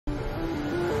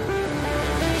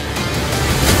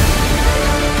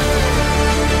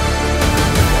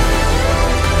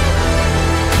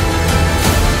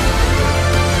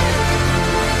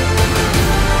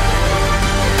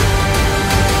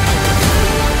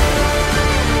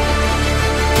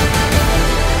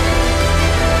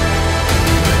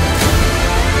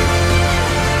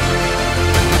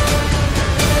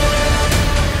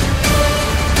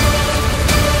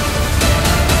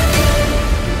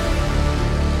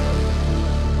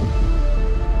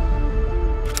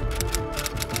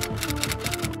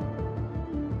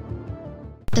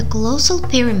colossal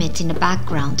pyramids in the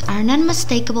background are an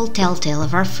unmistakable telltale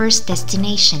of our first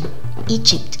destination.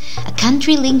 Egypt, a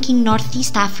country linking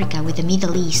Northeast Africa with the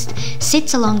Middle East,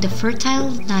 sits along the fertile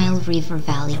Nile River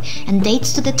Valley and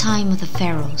dates to the time of the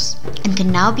pharaohs, and can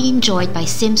now be enjoyed by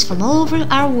Sims from all over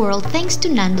our world thanks to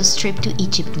Nando's Trip to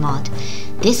Egypt mod.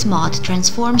 This mod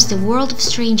transforms the world of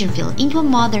Strangerville into a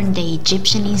modern-day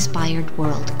Egyptian-inspired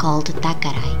world called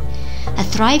Ade-Katy, a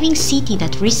thriving city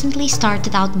that recently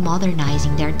started out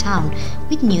modernizing their town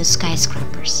with new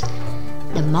skyscrapers.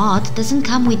 The mod doesn't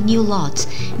come with new lots,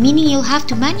 meaning you'll have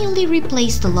to manually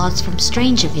replace the lots from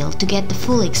Strangerville to get the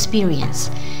full experience.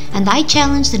 And I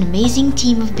challenged an amazing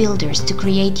team of builders to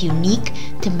create unique,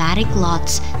 thematic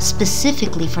lots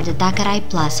specifically for the Ade-Katy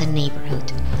Plaza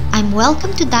neighborhood. I'm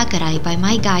welcomed to Ade-Katy by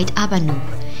my guide Abanub.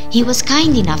 He was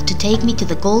kind enough to take me to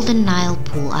the Golden Nile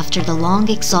pool after the long,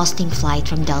 exhausting flight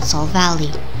from Del Sol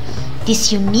Valley.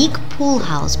 This unique pool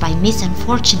house by Miss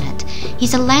Unfortunate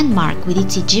is a landmark with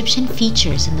its Egyptian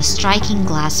features and the striking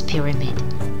glass pyramid.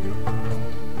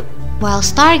 While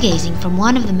stargazing from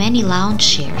one of the many lounge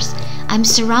chairs, I'm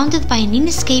surrounded by an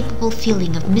inescapable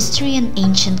feeling of mystery and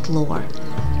ancient lore.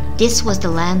 This was the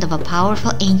land of a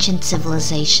powerful ancient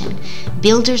civilization,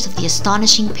 builders of the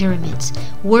astonishing pyramids,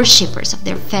 worshippers of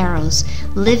their pharaohs,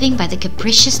 living by the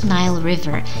capricious Nile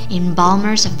River,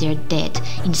 embalmers of their dead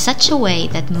in such a way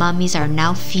that mummies are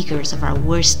now figures of our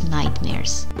worst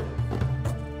nightmares.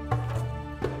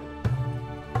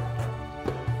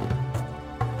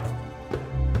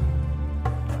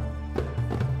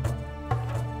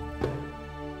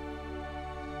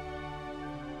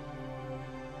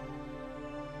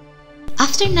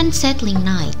 After an unsettling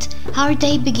night, our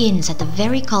day begins at a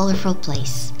very colorful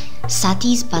place,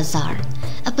 Sati's Bazaar.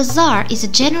 A bazaar is a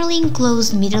generally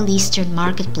enclosed Middle Eastern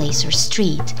marketplace or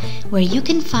street where you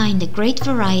can find a great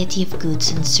variety of goods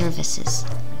and services.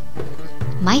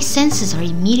 My senses are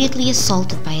immediately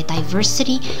assaulted by a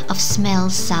diversity of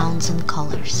smells, sounds, and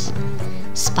colors.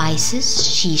 Spices,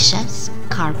 shishas,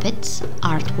 carpets,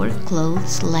 artwork,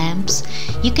 clothes, lamps.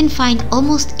 You can find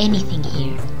almost anything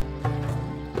here.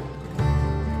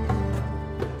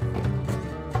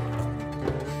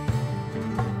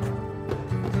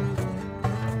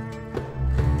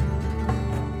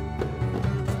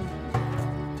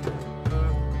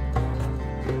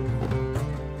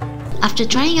 After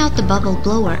trying out the bubble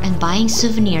blower and buying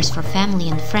souvenirs for family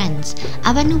and friends,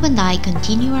 Abanub and I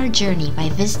continue our journey by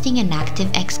visiting an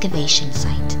active excavation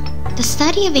site. The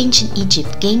study of ancient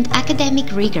Egypt gained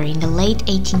academic rigor in the late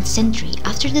 18th century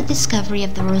after the discovery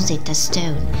of the Rosetta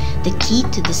Stone, the key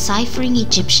to deciphering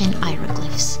Egyptian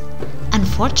hieroglyphs.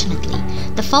 Unfortunately,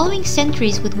 the following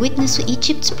centuries would witness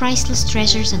Egypt's priceless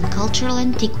treasures and cultural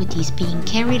antiquities being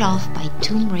carried off by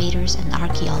tomb raiders and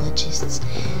archaeologists,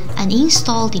 and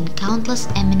installed in countless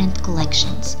eminent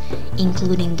collections,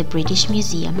 including the British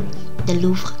Museum, the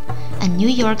Louvre, and New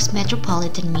York's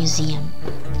Metropolitan Museum.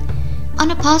 On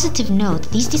a positive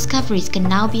note, these discoveries can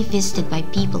now be visited by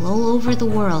people all over the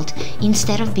world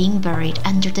instead of being buried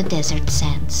under the desert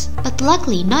sands. But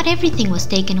luckily, not everything was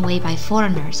taken away by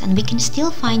foreigners, and we can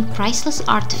still find priceless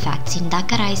artifacts in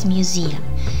Ade-Katy's museum,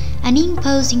 an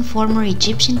imposing former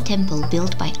Egyptian temple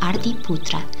built by Ardi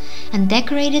Putra and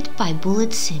decorated by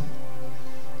Booledsim.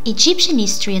 Egyptian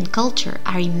history and culture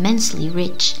are immensely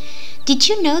rich. Did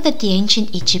you know that the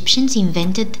ancient Egyptians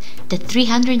invented the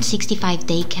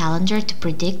 365-day calendar to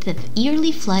predict the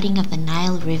yearly flooding of the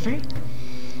Nile River?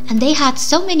 And they had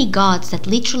so many gods that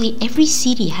literally every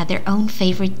city had their own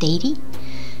favorite deity?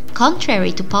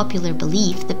 Contrary to popular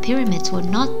belief, the pyramids were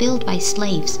not built by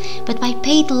slaves, but by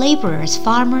paid laborers,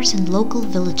 farmers, and local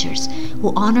villagers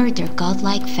who honored their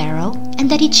godlike pharaoh, and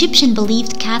that Egyptians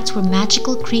believed cats were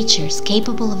magical creatures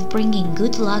capable of bringing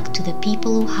good luck to the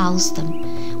people who housed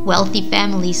them. Wealthy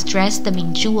families dressed them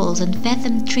in jewels and fed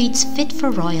them treats fit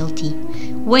for royalty.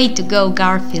 Way to go,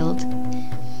 Garfield!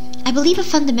 I believe a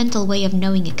fundamental way of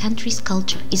knowing a country's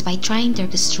culture is by trying their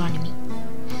gastronomy.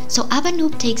 So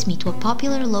Abanub takes me to a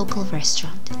popular local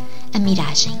restaurant, a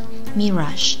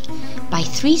Mirage, by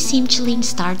 3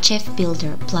 star chef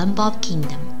builder Plumbob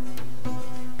Kingdom.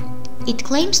 It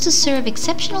claims to serve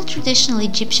exceptional traditional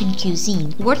Egyptian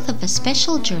cuisine worth of a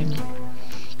special journey.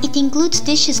 It includes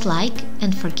dishes like,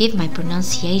 and forgive my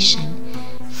pronunciation,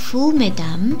 fou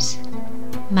mesdames,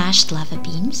 mashed lava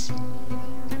beans,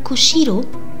 kushiro,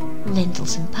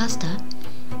 lentils and pasta,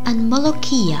 and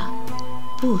molokhia,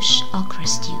 bush okra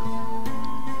stew.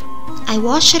 I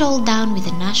wash it all down with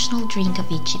the national drink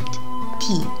of Egypt,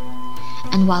 tea,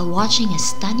 and while watching a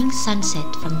stunning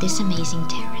sunset from this amazing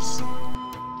terrace.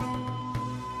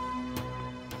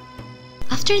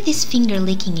 After After this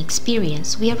finger-licking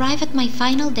experience, we arrive at my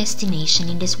final destination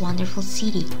in this wonderful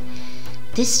city.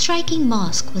 This striking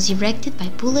mosque was erected by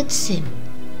Booledsim.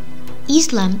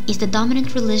 Islam is the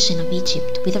dominant religion of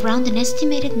Egypt, with around an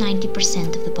estimated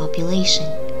 90% of the population.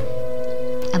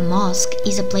 A mosque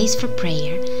is a place for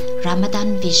prayer,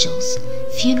 Ramadan vigils,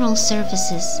 funeral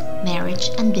services, marriage,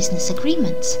 and business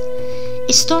agreements.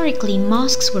 Historically,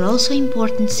 mosques were also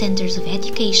important centers of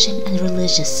education and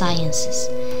religious sciences.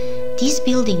 These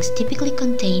buildings typically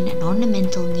contain an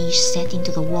ornamental niche set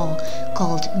into the wall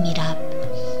called mihrab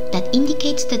that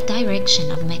indicates the direction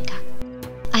of Mecca.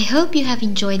 I hope you have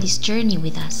enjoyed this journey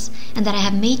with us and that I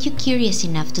have made you curious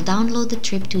enough to download the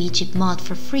Trip to Egypt mod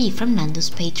for free from Nando's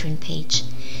Patreon page.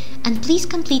 And please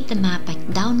complete the map by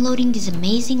downloading these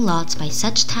amazing lots by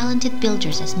such talented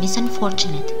builders as Miss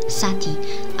Unfortunate, Sati,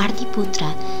 Ardi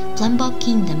Putra, Plumbob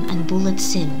Kingdom, and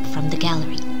Booledsim from the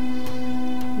gallery.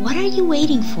 What are you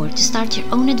waiting for to start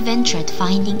your own adventure at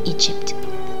finding Egypt?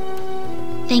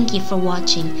 Thank you for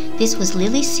watching. This was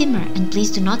Lilly Simmer, and please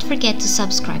do not forget to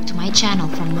subscribe to my channel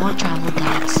for more travel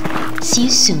guides. See you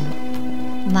soon.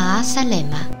 Maa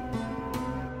salema.